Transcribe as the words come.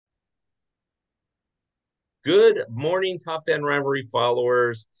Good morning, Top Fan Rivalry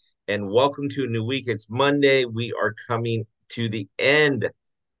followers, and welcome to a new week. It's Monday. We are coming to the end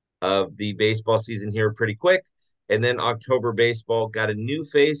of the baseball season here pretty quick. And then October baseball got a new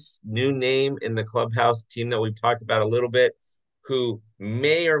face, new name in the clubhouse team that we've talked about a little bit, who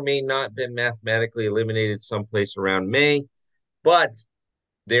may or may not been mathematically eliminated someplace around May, but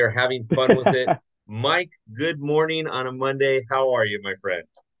they're having fun with it. Mike, good morning on a Monday. How are you, my friend?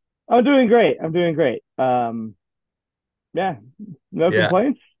 I'm doing great. I'm doing great. Yeah, no Yeah.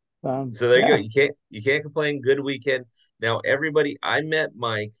 complaints. So there you go. Yeah. You can't complain. Good weekend. Now, everybody, I met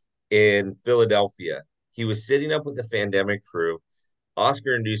Mike in Philadelphia. He was sitting up with the Fandemic crew.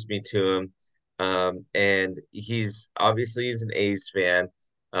 Oscar introduced me to him. And he's an A's fan.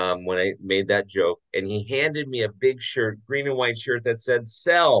 When I made that joke, and he handed me a big shirt, green and white shirt that said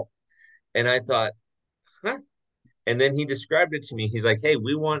 "Sell," and I thought, huh? And then he described it to me. He's like, "Hey,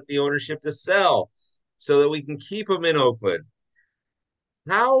 we want the ownership to sell so that we can keep him in Oakland."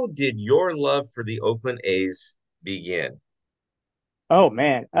 How did your love for the Oakland A's begin? Oh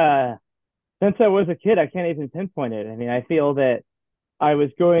man. Since I was a kid, I can't even pinpoint it. I mean, I feel that I was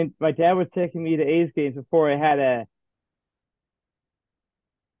going. My dad was taking me to A's games before I had a.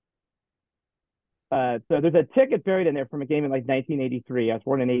 So there's a ticket buried in there from a game in like 1983. I was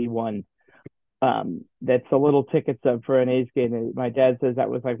born in '81. That's a little ticket stub for an A's game. And my dad says that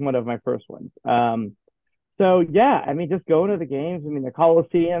was like one of my first ones. So yeah, I mean, just going to the games. I mean, the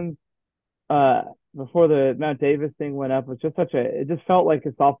Coliseum, uh before the Mount Davis thing went up was just such a it just felt like a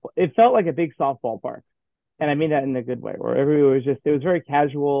softball it felt like a big softball park. And I mean that in a good way, where everyone was just it was very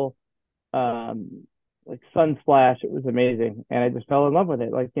casual, like sun splash. It was amazing. And I just fell in love with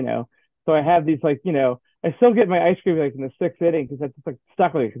it. So I have these I still get my ice cream like in the sixth inning because that's just like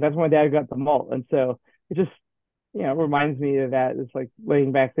stuck with me because that's when my dad got the malt. And so it just reminds me of that. It's like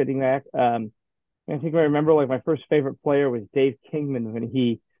laying back, sitting back. I think I remember like my first favorite player was Dave Kingman when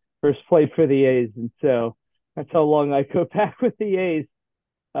he first played for the A's, and so that's how long I go back with the A's.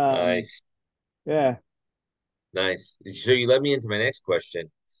 Um, Nice, yeah. nice. So you led me into my next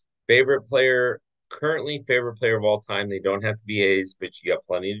question. Favorite player, currently favorite player of all time. They don't have to be A's, but you got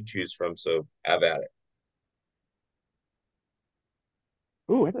plenty to choose from. So have at it.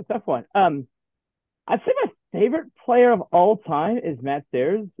 Ooh, that's a tough one. I'd say my favorite player of all time is Matt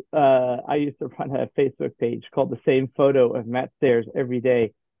Stairs. I used to run a Facebook page called the same photo of Matt Stairs every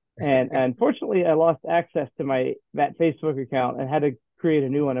day. And unfortunately, I lost access to my that Facebook account and had to create a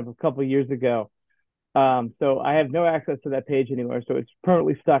new one a couple of years ago. So I have no access to that page anymore. So it's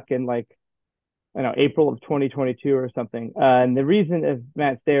permanently stuck in like I don't know April of 2022 or something. And the reason of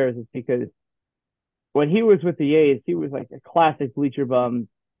Matt Stairs is because when he was with the A's, he was like a classic bleacher bum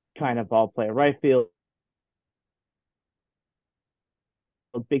kind of ball player, right field,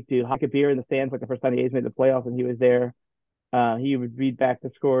 big dude, hockey beer in the stands like the first time the A's made the playoffs and he was there. He would read back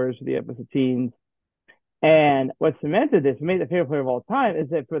the scores for the opposite teams. And what cemented this, made the favorite player of all time, is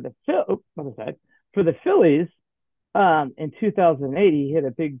that for the Phillies, in 2008, he hit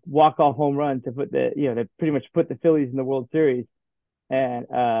a big walk-off home run to to pretty much put the Phillies in the World Series, and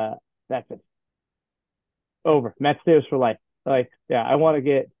that's it, over. Matt Stairs for life. Like, yeah, I want to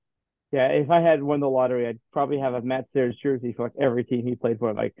get. Yeah, if I had won the lottery, I'd probably have a Matt Stairs jersey for like every team he played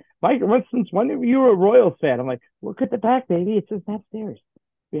for. Like, Mike, since when were you a Royals fan? I'm like, look at the back, baby. It says Matt Stairs.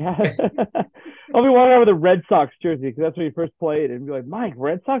 Yeah. I'll be walking around with a Red Sox jersey because that's where he first played, and be like, Mike,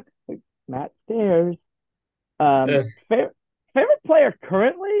 Red Sox? Like, Matt Stairs. Uh, Favorite player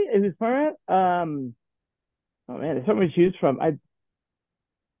currently who's current? Oh man, there's so many to choose from. I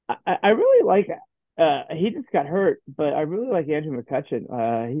really like. He just got hurt, but I really like Andrew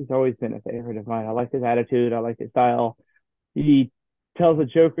McCutcheon. He's always been a favorite of mine. I like his attitude. I like his style. He tells a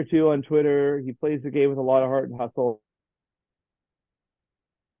joke or two on Twitter. He plays the game with a lot of heart and hustle.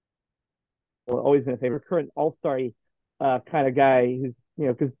 Always been a favorite. Current All Star kind of guy who's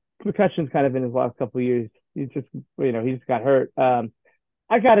because McCutcheon's kind of in his last couple of years. He's just he just got hurt.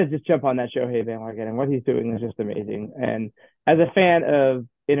 I gotta just jump on that Shohei bandwagon, and what he's doing is just amazing. And as a fan of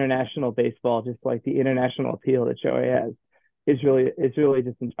international baseball, just like the international appeal that Shohei has, it's really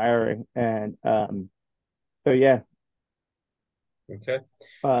just inspiring. And so yeah, okay,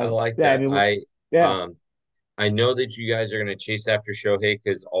 I like yeah. I that. mean, I yeah, um I know that you guys are going to chase after Shohei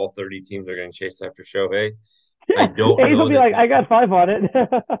because all 30 teams are going to chase after Shohei. I yeah. don't A's will know be that like, I he's got five on it.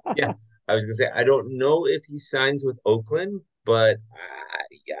 yeah. I was going to say I don't know if he signs with Oakland, but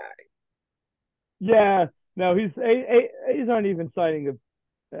yeah, Yeah, no, A's aren't even signing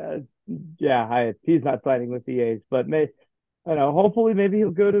yeah, he's not signing with the A's, but I don't know. Hopefully, maybe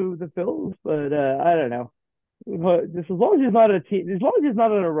he'll go to the Phils, but I don't know. But just as long as he's not a team, as long as he's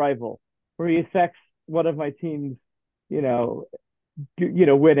not on a rival where he affects one of my teams, you know,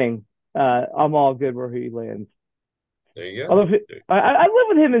 winning, I'm all good where he lands. There you go. Although I live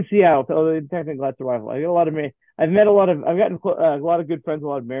with him in Seattle, so although technically that's a rival. I get a lot of I've met a lot of I've gotten a lot of good friends, a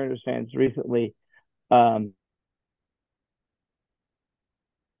lot of Mariners fans recently. Um,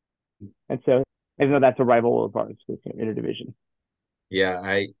 and so even though that's a rival of ours, it's an interdivision.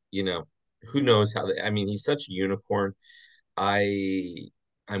 Yeah, who knows how I mean, he's such a unicorn. I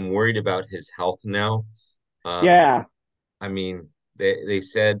I'm worried about his health now. Um, Yeah. I mean, they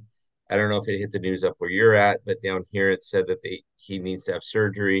said, I don't know if it hit the news up where you're at, but down here it said that he needs to have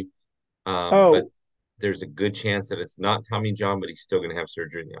surgery. But Oh, there's a good chance that it's not Tommy John, but he's still going to have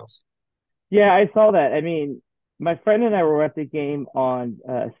surgery in the house. yeah, I saw that. I mean, my friend and I were at the game on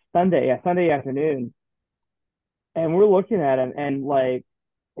Sunday afternoon, and we're looking at him, and like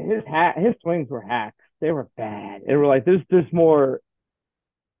his swings were hacks. They were bad. And we're like, there's more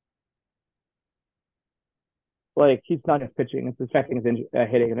like he's not his pitching; it's affecting his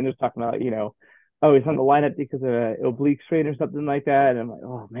hitting. And then just talking about oh, he's on the lineup because of an oblique strain or something like that. And I'm like,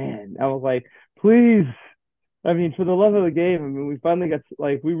 oh man, I was like, please. I mean, for the love of the game, I mean, we finally got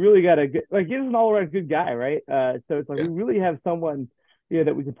like we really got a good like he's an all around good guy, right? So it's like we Yeah, really have someone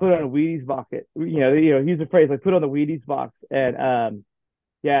that we can put on a Wheaties bucket. Use the phrase like put on the Wheaties box, and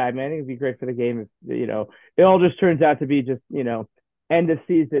yeah, I mean, I think it'd be great for the game if it all just turns out to be just end of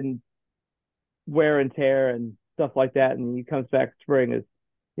season wear and tear and stuff like that, and he comes back spring as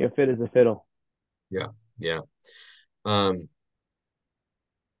fit as a fiddle. yeah, yeah. Um,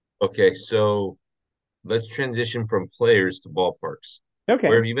 okay, so let's transition from players to ballparks. Where Okay.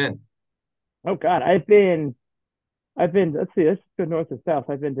 have you been? Oh God, I've been. Let's see. Let's go north to south.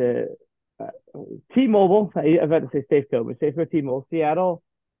 I've been to uh, T-Mobile. I've had to say Safeco, but Safeco, T-Mobile, Seattle,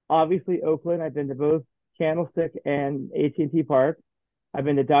 obviously Oakland. I've been to both Candlestick and AT&T Park. I've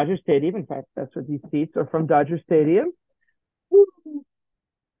been to Dodger Stadium. In fact, that's what these seats are from Dodger Stadium.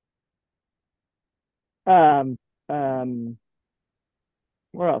 Um, um,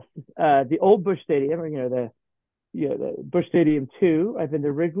 where else? The old Bush Stadium, or the Bush Stadium 2. I've been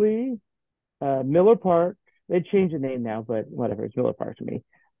to Wrigley, Miller Park. They changed the name now, but whatever. It's Miller Park to me.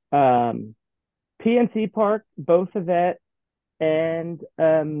 Um, PNC Park, both of that, and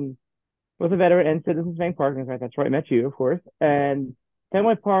both of Veteran and Citizens Bank Park. In fact, that's where I met you, of course. And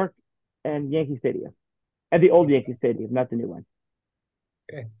Fenway Park and Yankee Stadium, and the old Yankee Stadium, not the new one.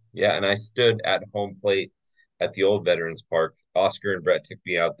 Okay. Yeah, and I stood at home plate at the old Veterans Park. Oscar and Brett took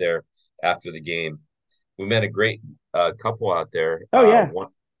me out there after the game. We met a great couple out there. Oh yeah, One,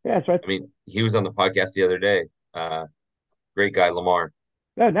 yeah, that's right. I mean, he was on the podcast the other day. Great guy, Lamar.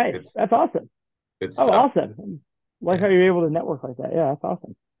 Oh, nice. Good, That's awesome. good Oh, stuff. awesome. Like Yeah, how you're able to network like that. Yeah, that's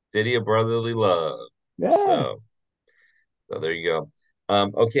awesome. city of brotherly love. Yeah. So there you go.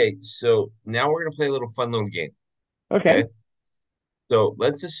 Okay, so now we're gonna play a little fun little game. Okay. Okay, so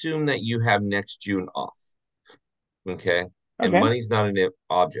let's assume that you have next June off. Okay, and Okay. money's not an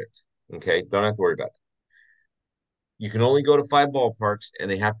object. Okay, don't have to worry about it. You can only go to 5 ballparks,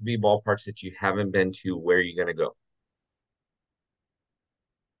 and they have to be ballparks that you haven't been to. Where are you gonna go?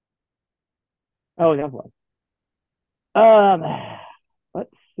 Oh, definitely. Um, let's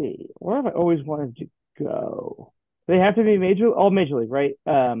see. Where have I always wanted to go? They have to be all major league, right?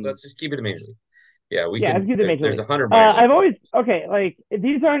 Let's just keep it a major league. Yeah, we Yeah, let's can. get the major There's league. 100 minor league I've ones. always like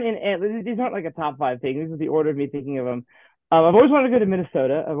these aren't like a top five thing. This is the order of me thinking of them. I've always wanted to go to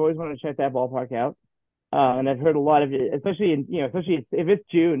Minnesota. I've always wanted to check that ballpark out. And I've heard a lot of it, especially if it's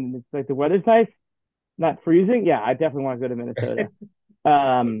June and it's like the weather's nice, not freezing. Yeah, I definitely want to go to Minnesota.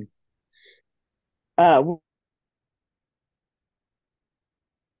 Um, uh,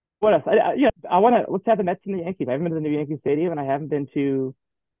 what else? I want to let's have the Mets and the Yankees. I haven't been to the new Yankee Stadium, and I haven't been to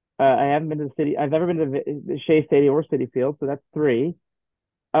the city. I've never been to the Shea Stadium or City Field, so that's three.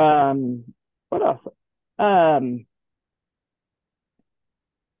 Um, what else? Um,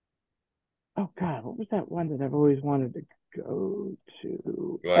 oh God, what was that one that I've always wanted to go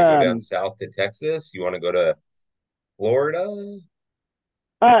to? You want to go down south to Texas? You want to go to Florida?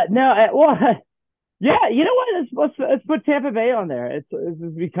 No, well, yeah, you know what? Let's put Tampa Bay on there. It's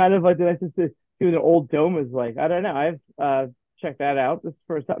just be kind of like the nicest to see what an old dome is like. I don't know. I've checked that out just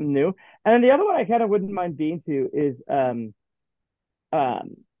for something new. And then the other one I kind of wouldn't mind being to is um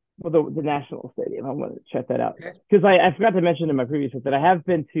well the National Stadium. I want to check that out Okay. because I forgot to mention in my previous trip that I have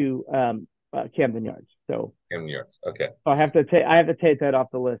been to Camden Yards. In New York. Okay. I have to take that off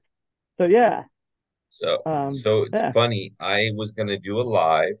the list. So yeah, So it's yeah. funny. I was gonna do a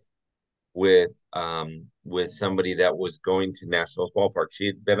live with somebody that was going to Nationals ballpark. She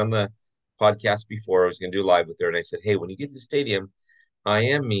had been on the podcast before. I was gonna do a live with her, and I said, "Hey, when you get to the stadium, I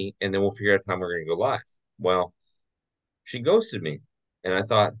am me, and then we'll figure out how we're going to go live. Well, she ghosted me, and I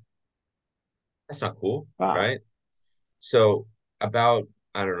thought that's not cool, Wow. right? So about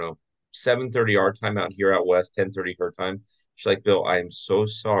I don't know 7:30 our time out here out west, 10:30 her time. She's like, Bill, I am so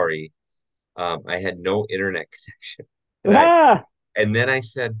sorry. I had no internet connection, and I Ah, and then I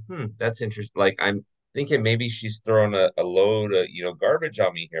said, that's interesting. Like I'm thinking maybe she's throwing a load of garbage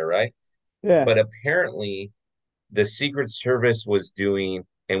on me here, right? yeah. But apparently the Secret Service was doing,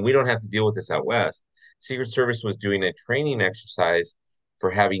 and we don't have to deal with this out west. Secret Service was doing a training exercise for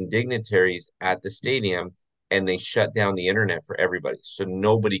having dignitaries at the stadium, and they shut down the internet for everybody, so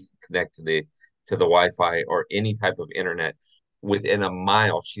nobody can connect to the Wi-Fi or any type of internet within a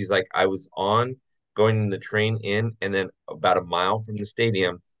mile. She's like, I was on going in the train in, and then about a mile from the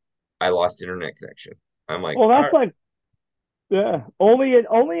stadium, I lost internet connection. I'm like, Well, all that's right, like yeah, only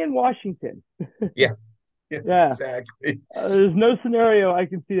in Washington. yeah, yeah, Yeah. exactly. There's no scenario I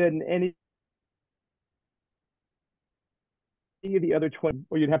can see that in any of the other 20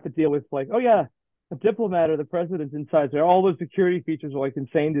 where you'd have to deal with like, oh yeah, a diplomat or the president's inside there. All those security features are like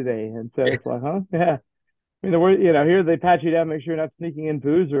insane today, and so Yeah, it's like, huh? Yeah. I mean, here they pat you down, make sure you're not sneaking in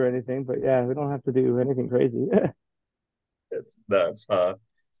booze or anything. But yeah, we don't have to do anything crazy. it's nuts, huh?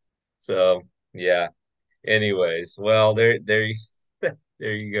 So yeah. Anyways, well, there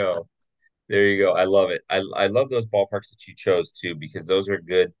you go. There you go. I love it. I love those ballparks that you chose too, because those are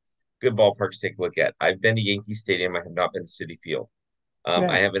good ballparks to take a look at. I've been to Yankee Stadium. I have not been to Citi Field. I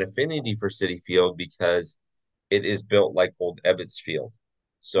Yeah, have an affinity for Citi Field because it is built like old Ebbets Field.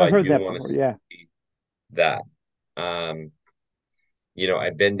 So I've I heard do that want to before. Yeah, see that. Um,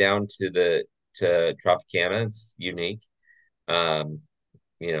 I've been down to Tropicana. It's unique. Um,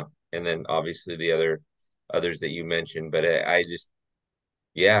 and then obviously the others that you mentioned, but I just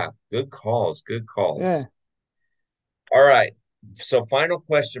yeah, good calls, good calls. yeah, All right. So final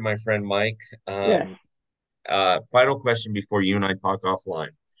question, my friend Mike. yes. Final question before you and I talk offline.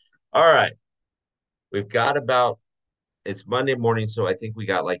 All right. We've got about it's Monday morning, so I think we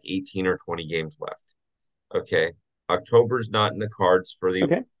got like 18 or 20 games left. Okay. October's not in the cards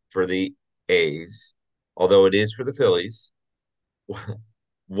Okay. for the A's, although it is for the Phillies.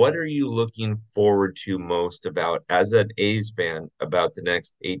 What are you looking forward to most about as an A's fan about the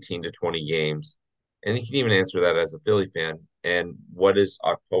next 18 to 20 games? And you can even answer that as a Philly fan. And what does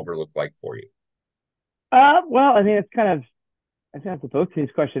October look like for you? Well, I mean, it's kind of I think that's a both teams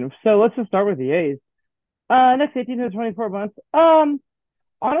question. So let's just start with the A's. Next 18 to 24 months.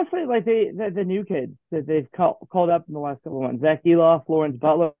 Honestly, like the new kids that they've called up in the last couple of months, Zach Eloff, Lawrence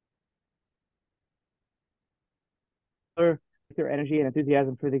Butler, their energy and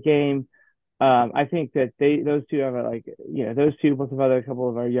enthusiasm for the game. I think that those two have those two plus of other couple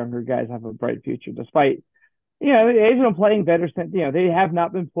of our younger guys have a bright future, despite the A's have been playing better since they have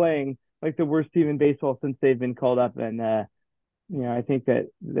not been playing like the worst team in baseball since they've been called up, and I think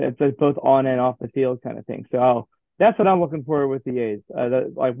that's both on and off the field kind of thing. So that's what I'm looking for with the A's.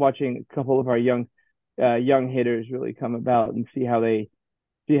 Like watching a couple of our young hitters really come about and see how they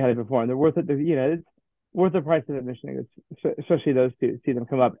perform. They're worth it. It's worth the price of admission, especially those two. See them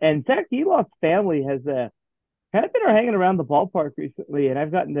come up. And Zach Eloff's family has kind of been hanging around the ballpark recently, and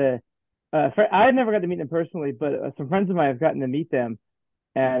I've gotten to. I've never got to meet them personally, but some friends of mine have gotten to meet them,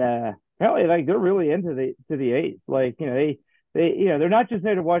 and apparently, like they're really into the A's. Like they're not just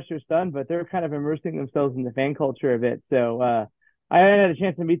there to watch their son, but they're kind of immersing themselves in the fan culture a bit. So I haven't had a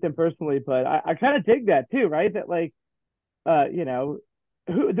chance to meet them personally, but I kind of dig that too, right? That like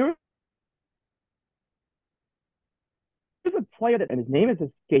there was a player that and his name is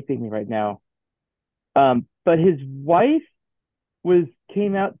escaping me right now. But his wife was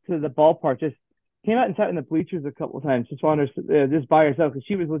came out to the ballpark, just came out and sat in the bleachers a couple of times, just on her just by herself because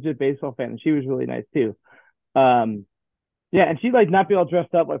she was a legit baseball fan and she was really nice too. Um, yeah, and she like not be all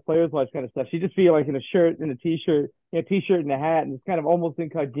dressed up like players watch kind of stuff. She just be like in a shirt and a t-shirt and a hat, and it's kind of almost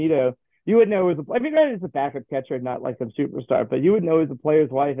incognito. You would know it was I mean, right, it's a backup catcher, not like some superstar, but you would know it was a player's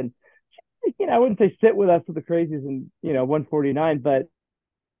wife. And I wouldn't say sit with us with the crazies in 149, but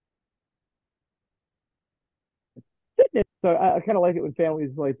so I kind of like it when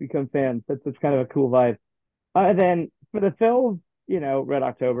families like become fans. That's kind of a cool vibe. And then for the Phils, Red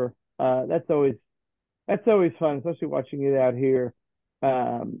October. That's always fun, especially watching it out here.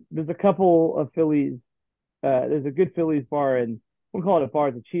 There's a couple of Phillies. There's a good Phillies bar, and we'll call it a bar.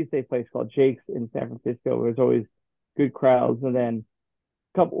 It's a cheesesteak place called Jake's in San Francisco. Where there's always good crowds, and then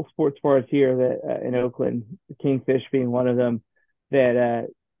a couple of sports bars here that in Oakland, Kingfish being one of them, that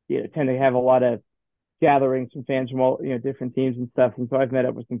tend to have a lot of gatherings from fans from all different teams and stuff. And so I've met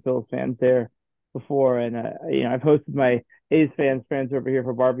up with some Phillies fans there. before, and I've hosted my A's friends over here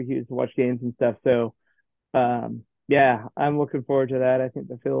for barbecues to watch games and stuff. So yeah, I'm looking forward to that. I think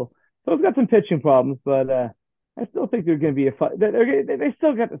the Phil's got some pitching problems, but I still think they're going to be a fun. They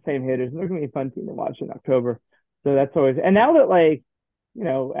still got the same hitters, and they're going to be a fun team to watch in October. So that's always. And now that like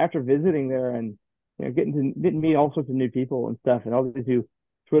after visiting there and getting to meet all sorts of new people and stuff, and all these new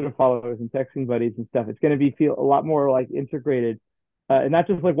Twitter followers and texting buddies and stuff, it's going to be feel a lot more like integrated, and not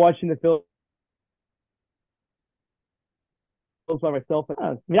just like watching the Phils by myself.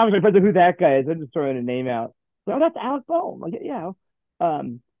 I mean, obviously, I know who that guy is. I'm just throwing a name out. So that's Alec Bohm. Like, yeah.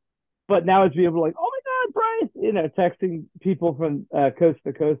 Um, but now it's be able to like, oh my God, Bryce, texting people from coast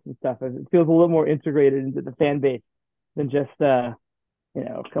to coast and stuff. And it feels a little more integrated into the fan base than just a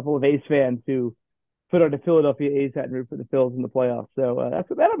couple of A's fans who put on a Philadelphia A's hat and root for the Phils in the playoffs. So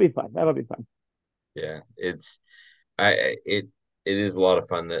that'll be fun. That'll be fun. Yeah, it is a lot of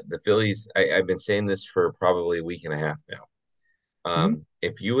fun. The Phillies, I've been saying this for probably a week and a half now. Mm-hmm.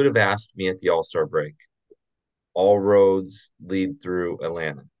 If you would have asked me at the All-Star break, all roads lead through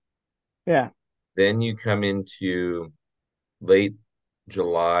Atlanta. Yeah. Then you come into late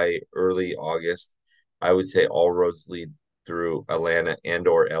July, early August. I would say all roads lead through Atlanta and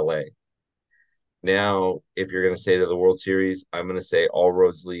or LA. Now, if you're going to say to the World Series, I'm going to say all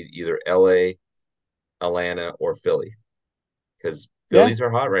roads lead either LA, Atlanta, or Philly because Yeah. Phillies are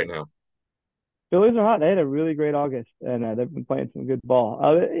hot right now. Phillies are hot. They had a really great August, and they've been playing some good ball.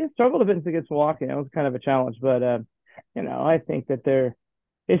 They struggled a bit against Milwaukee. That was kind of a challenge, but I think that they're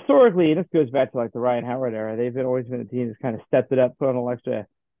historically, this goes back to like the Ryan Howard era. They've always been a team that's kind of stepped it up, put on an extra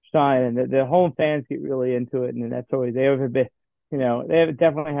shine, and the home fans get really into it, and that's always they have been, they have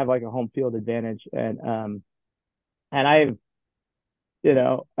definitely have like a home field advantage, and I've,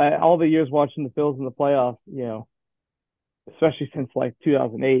 all the years watching the Phils in the playoffs, especially since like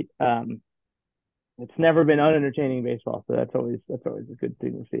 2008, it's never been unentertaining baseball, so that's always a good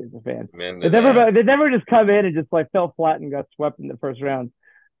thing to see as a fan. Amen They to never that. they never just come in and just like fell flat and got swept in the first round.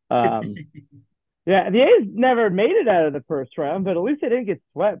 Um, yeah, the A's never made it out of the first round, but at least they didn't get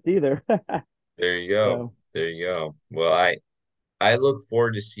swept either. There you go. So There you go. Well, I look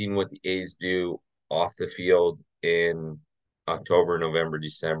forward to seeing what the A's do off the field in October, November,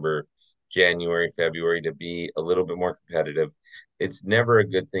 December, January, February to be a little bit more competitive. It's never a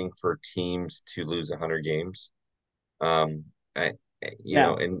good thing for teams to lose 100 games. Um, I,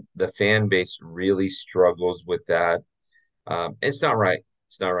 no, and the fan base really struggles with that. It's not right.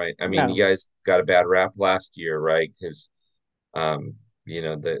 It's not right. I mean, you no, guys got a bad rap last year, right? Because um,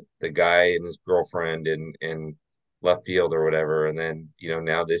 the guy and his girlfriend in left field or whatever, and then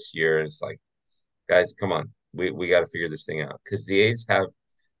now this year it's like, guys, come on, we got to figure this thing out because the A's have.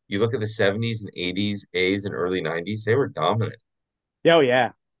 You look at the '70s and '80s A's and early '90s, they were dominant, oh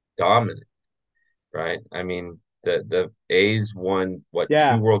yeah, dominant, right? I mean, the A's won what two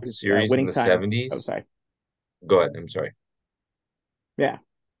yeah, World it's, Series in winning the time. Oh, '70s? sorry, Go ahead. I'm sorry. yeah,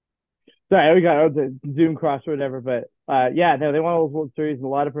 sorry, we got the Zoom cross or whatever, but yeah, no, they won all those World Series and a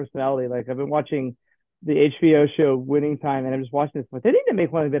lot of personality. Like I've been watching the HBO show Winning Time, and I'm just watching this, but they need to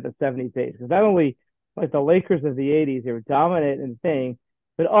make one about the '70s days because not only like the Lakers of the '80s, they were dominant in the thing,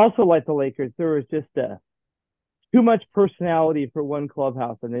 but also like the Lakers, there was just too much personality for one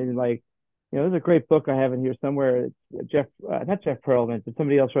clubhouse. And then like, there's a great book I have in here somewhere. It's not Jeff Pearlman, but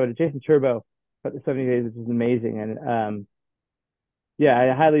somebody else wrote it. Jason Turbo about the '70s days, which is amazing. And yeah,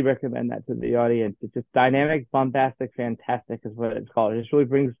 I highly recommend that to the audience. It's just dynamic, bombastic, fantastic is what it's called. It just really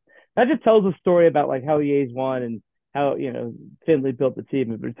brings that just tells a story about like how the A's won and how Finley built the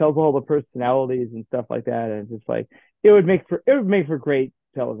team, but it tells all the personalities and stuff like that. And it's just like it would make for great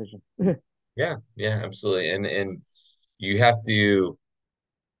television. Yeah, yeah, absolutely. And you have to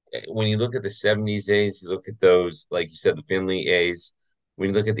when you look at the '70s A's, you look at those, like you said, the Finley A's. When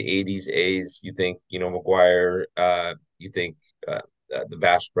you look at the '80s A's, you think, McGuire, you think the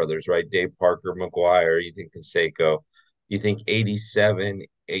Bash brothers, right? Dave Parker, McGuire, you think Canseco, you think '87,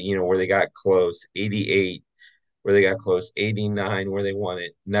 where they got close, '88, where they got close, '89, where they won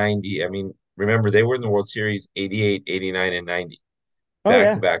it, '90. I mean, remember, they were in the World Series '88, '89, and '90, Oh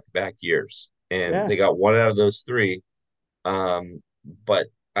back to yeah, back to back years. And yeah. they got one out of those three. But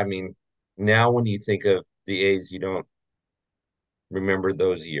I mean, now when you think of the A's, you don't remember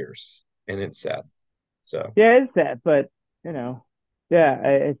those years, and it's sad. So Yeah, it's that, but you know,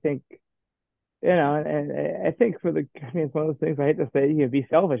 yeah, I think and I think for I mean, it's one of those things. I hate to say, be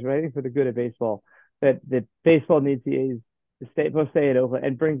selfish, but I think for the good of baseball, that baseball needs the A's to stay it over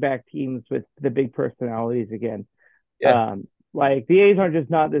and bring back teams with the big personalities again. yeah, Like the A's aren't just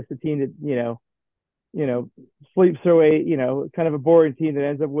not this a team that sleeps their way, kind of a boring team that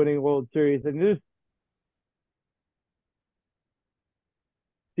ends up winning a World Series. And there's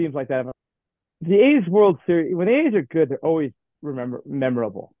teams like that. The A's World Series, when the A's are good, they're always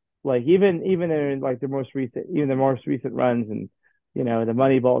memorable. Like even in like the most recent runs, and the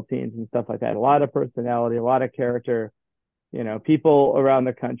Moneyball teams and stuff like that. A lot of personality, a lot of character. People around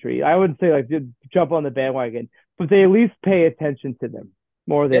the country. I wouldn't say like jump on the bandwagon, but they at least pay attention to them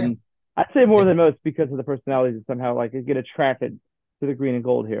more Yeah, than I'd say more yeah, than most because of the personalities that somehow like get attracted to the green and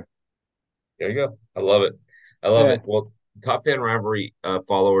gold here. there you go. I love it. I love Yeah, it. Well, Top Fan Rivalry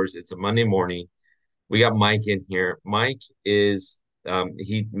followers, it's a Monday morning. We got Mike in here. Mike is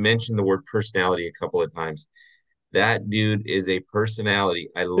he mentioned the word personality a couple of times. That dude is a personality.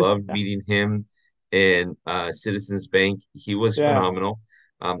 I loved meeting him in Citizens Bank. He was yeah, phenomenal.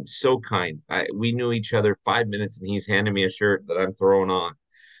 So kind. We knew each other 5 minutes, and he's handing me a shirt that I'm throwing on.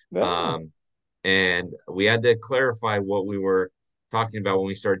 yeah. Um, and we had to clarify what we were talking about when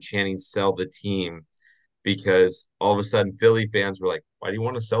we started chanting "Sell the team," because all of a sudden Philly fans were like, "Why do you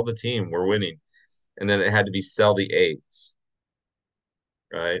want to sell the team? We're winning." And then it had to be "Sell the A's,"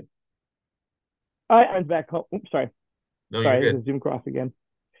 right? I was back home. Oops, sorry, No, you're sorry, good. the Zoom cross again.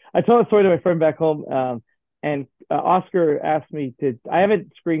 I told a story to my friend back home, and Oscar asked me to. I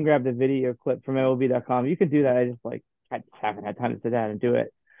haven't screen grabbed a video clip from MLB.com. You can do that. I just haven't had time to sit down and do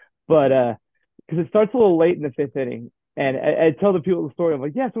it. But because it starts a little late in the fifth inning, and I tell the people the story. I'm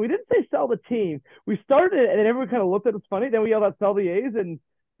like, yeah, so we didn't say sell the team. We started it, and then everyone kind of looked at us funny. Then we yelled out sell the A's, and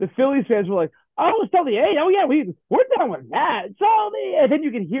the Phillies fans were like, oh, sell the A's. Oh yeah, we're down with that. Sell the. And then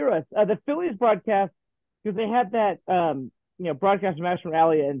you can hear us. The Phillies broadcast because they had that broadcast from National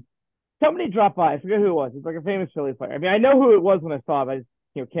Rally, and somebody dropped by. I forget who it was. It's like a famous Phillies player. I mean, I know who it was when I saw it. I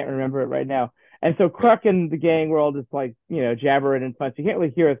just can't remember it right now. And so Yeah. Kruk and the gang were all just like jabbering and punch. You can't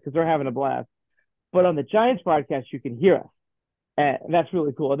really hear us because they're having a blast. But on the Giants broadcast, you can hear us, and that's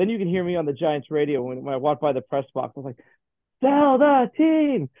really cool. And then you can hear me on the Giants radio when I walk by the press box. I was like, "Sell the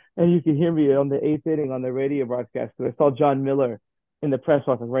team!" And you can hear me on the eighth inning on the radio broadcast. So I saw John Miller in the press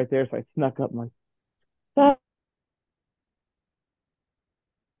box right there, so I snuck up. I'm like, "Sell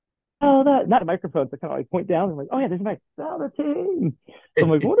that!" Not the microphone, so kind of like point down. I'm like, "Oh yeah, there's a mic. Sell the team." So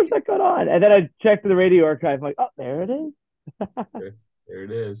I'm like, "What is that going on?" And then I checked the radio archive. I'm like, "Oh, there it is." There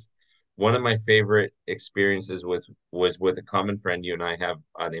it is. One of my favorite experiences with was with a common friend you and I have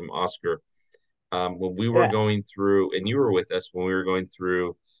named Oscar. When we were Yeah. going through, and you were with us when we were going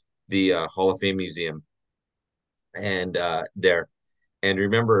through the Hall of Fame Museum, and there, and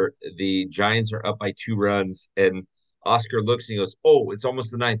remember the Giants are up by 2 runs, and Oscar looks and he goes, "Oh, it's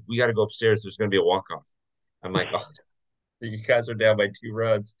almost the ninth. We got to go upstairs. There's going to be a walk off." I'm like, "Oh, you guys are down by 2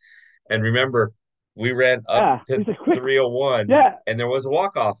 runs." And remember, we ran up Yeah. to He's like, quick. 301 Yeah. and there was a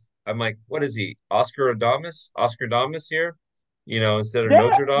walk-off. I'm like, what is he? Oscar Adamas? Oscar Adamas here? Instead of Yeah.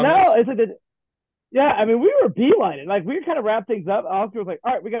 Notre No, Dame's? it's like yeah, I mean, we were beelining. Like, we were kind of wrap things up. Oscar was like,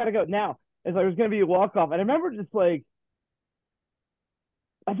 all right, we got to go now. It's like, it was going to be a walk off. And I remember just like,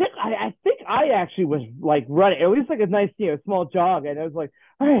 I think I actually was like running, at least like a nice, small jog. And I was like,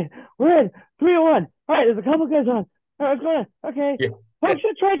 all right, we're in 301. All right, there's a couple guys on. All right, let's go. Okay. Yeah.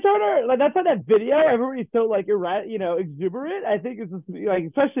 Function Trey Turner. Like, that's on that video. Everybody's so like exuberant. I think it's just like,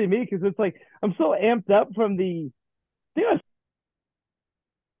 especially me, because it's like, I'm so amped up from I was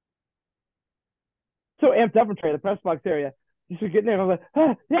so amped up from Trey, the press box area. Just getting there. And I was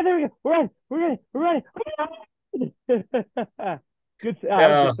like, yeah, there we go. We're ready. Good. That was a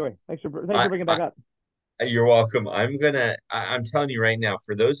Yeah. good story. Thanks I, for bringing it back I, up. you're welcome. I'm telling you right now,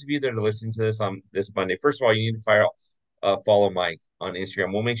 for those of you that are listening to this on this Monday, first of all, you need to follow Mike on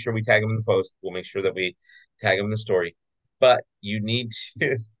Instagram. We'll make sure we tag him in the post. We'll make sure that we tag him in the story. But you need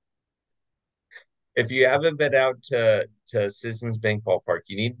to, if you haven't been out to Citizens Bank Ballpark,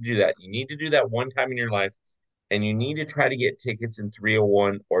 you need to do that. You need to do that one time in your life, and you need to try to get tickets in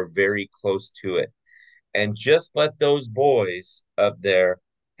 301 or very close to it. And just let those boys up there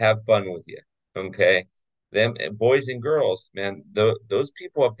have fun with you. Okay? Them boys and girls, man, those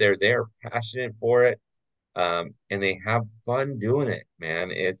people up there, they are passionate for it. And they have fun doing it,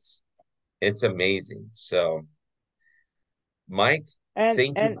 man. It's amazing. So, Mike,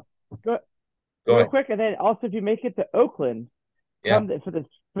 thank you. And go, Go real ahead. quick, and then also if you make it to Oakland, Yeah. for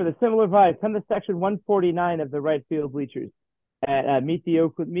the similar vibe, come to section 149 of the right field bleachers. And meet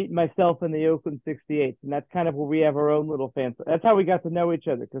myself in the Oakland 68, and that's kind of where we have our own little fans. That's how we got to know each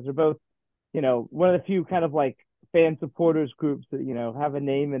other because they're both, one of the few kind of like fan supporters groups that have a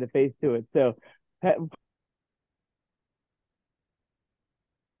name and a face to it. So,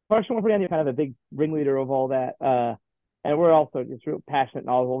 Marshall Fernandez kind of a big ringleader of all that. and we're also just real passionate,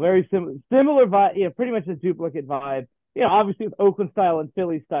 knowledgeable, very similar vibe, pretty much a duplicate vibe. Obviously with Oakland style and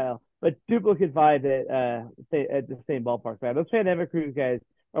Philly style, but duplicate vibe at the same ballpark. Those Pandemic Cruise guys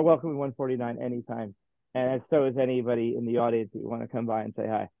are welcome in 149 anytime, and so is anybody in the audience who want to come by and say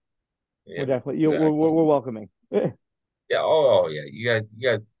hi. We're Yeah, definitely exactly. we're welcoming. Yeah. Oh, yeah. You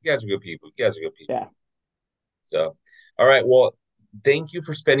guys are good people. You guys are good people. Yeah. So, all right. Well, thank you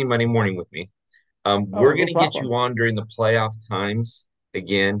for spending Monday morning with me. We're Oh, going no to get you problem. on during the playoff times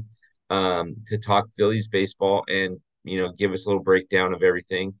again, to talk Phillies baseball and give us a little breakdown of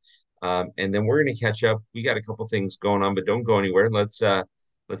everything. And then we're going to catch up. We got a couple things going on, but don't go anywhere. Let's have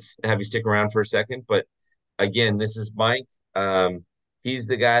you stick around for a second. But again, this is Mike. He's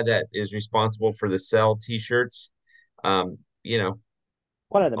the guy that is responsible for the sell t-shirts. Um, you know,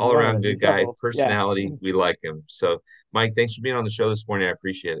 all One of around them. good There's guy, several. Yeah. personality. We like him. So, Mike, thanks for being on the show this morning. I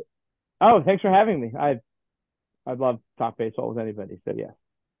appreciate it. Oh, thanks for having me. I love talk baseball with anybody. So yeah.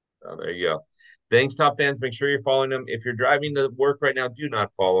 Oh, there you go. Thanks, top fans. Make sure you're following him. If you're driving to work right now, do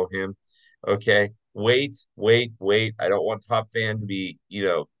not follow him. Okay. Wait, wait, wait. I don't want top fan to be,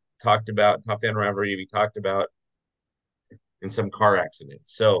 talked about, top fan rivalry to be talked about in some car accident.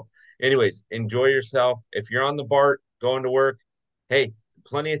 So, anyways, enjoy yourself. If you're on the BART going to work, hey,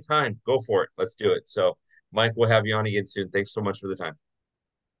 plenty of time. Go for it. Let's do it. So, Mike, we'll have you on again soon. Thanks so much for the time.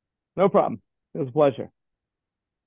 No problem. It was a pleasure.